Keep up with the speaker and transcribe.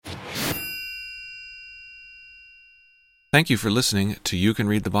Thank you for listening to You Can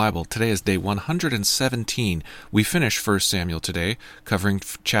Read the Bible. Today is day 117. We finish 1 Samuel today, covering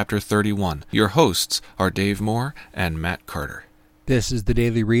chapter 31. Your hosts are Dave Moore and Matt Carter. This is the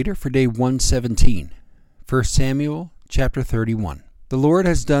Daily Reader for day 117, 1 Samuel chapter 31. The Lord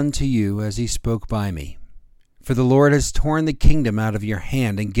has done to you as he spoke by me. For the Lord has torn the kingdom out of your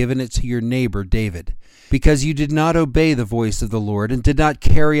hand and given it to your neighbor David, because you did not obey the voice of the Lord and did not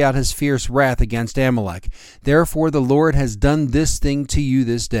carry out his fierce wrath against Amalek. Therefore the Lord has done this thing to you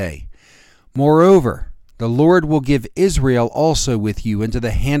this day. Moreover, the Lord will give Israel also with you into the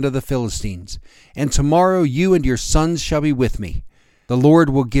hand of the Philistines, and tomorrow you and your sons shall be with me. The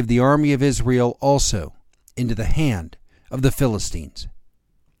Lord will give the army of Israel also into the hand of the Philistines.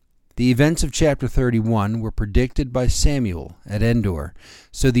 The events of chapter 31 were predicted by Samuel at Endor,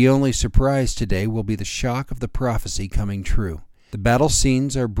 so the only surprise today will be the shock of the prophecy coming true. The battle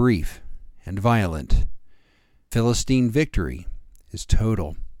scenes are brief and violent. Philistine victory is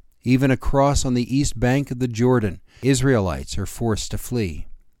total. Even across on the east bank of the Jordan, Israelites are forced to flee.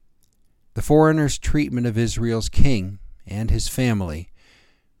 The foreigners' treatment of Israel's king and his family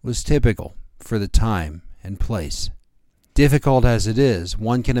was typical for the time and place. Difficult as it is,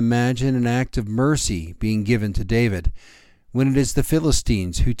 one can imagine an act of mercy being given to David when it is the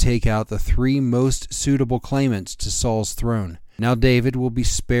Philistines who take out the three most suitable claimants to Saul's throne. Now David will be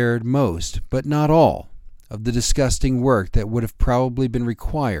spared most, but not all, of the disgusting work that would have probably been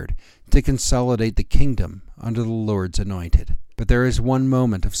required to consolidate the kingdom under the Lord's anointed. But there is one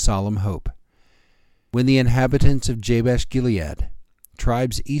moment of solemn hope. When the inhabitants of Jabesh-Gilead,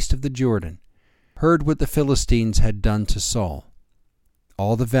 tribes east of the Jordan, heard what the Philistines had done to Saul,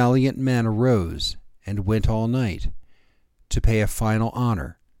 all the valiant men arose and went all night to pay a final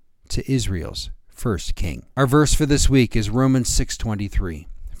honor to Israel's first king. Our verse for this week is Romans 6:23.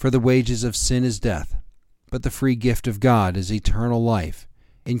 For the wages of sin is death, but the free gift of God is eternal life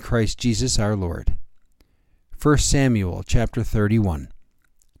in Christ Jesus our Lord. 1 Samuel chapter 31.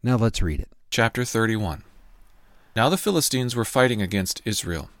 Now let's read it. Chapter 31. Now the Philistines were fighting against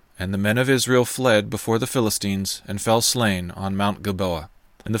Israel. And the men of Israel fled before the Philistines, and fell slain on Mount Gilboa.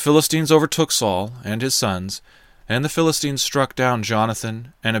 And the Philistines overtook Saul and his sons, and the Philistines struck down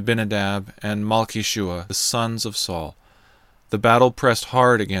Jonathan, and Abinadab, and Malchishua, the sons of Saul. The battle pressed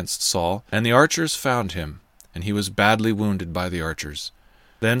hard against Saul, and the archers found him, and he was badly wounded by the archers.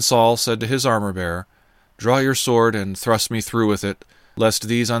 Then Saul said to his armor-bearer, Draw your sword, and thrust me through with it, lest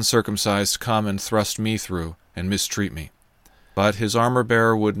these uncircumcised come and thrust me through, and mistreat me. But his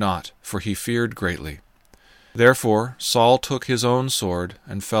armor-bearer would not, for he feared greatly. Therefore Saul took his own sword,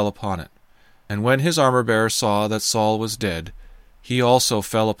 and fell upon it. And when his armor-bearer saw that Saul was dead, he also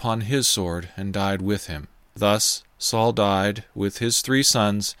fell upon his sword, and died with him. Thus Saul died with his 3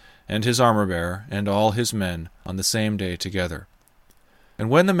 sons, and his armor-bearer, and all his men, on the same day together. And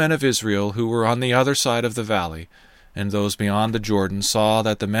when the men of Israel, who were on the other side of the valley, and those beyond the Jordan, saw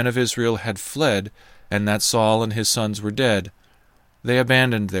that the men of Israel had fled, and that Saul and his sons were dead, they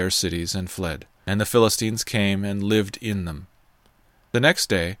abandoned their cities and fled, and the Philistines came and lived in them. The next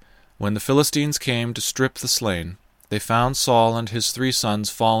day, when the Philistines came to strip the slain, they found Saul and his 3 sons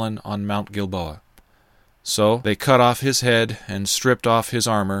fallen on Mount Gilboa. So they cut off his head and stripped off his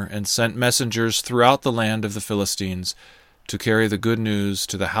armor, and sent messengers throughout the land of the Philistines to carry the good news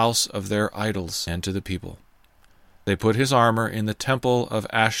to the house of their idols and to the people. They put his armor in the temple of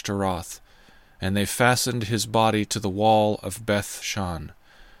Ashtaroth, and they fastened his body to the wall of Beth-shan.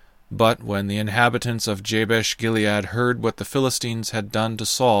 But when the inhabitants of Jabesh-Gilead heard what the Philistines had done to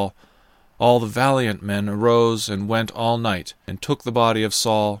Saul, all the valiant men arose and went all night, and took the body of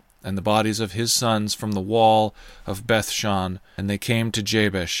Saul and the bodies of his sons from the wall of Beth-shan, and they came to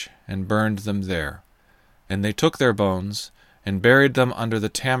Jabesh, and burned them there. And they took their bones, and buried them under the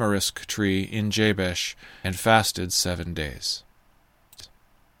tamarisk tree in Jabesh, and fasted 7 days.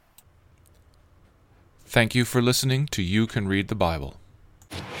 Thank you for listening to You Can Read the Bible.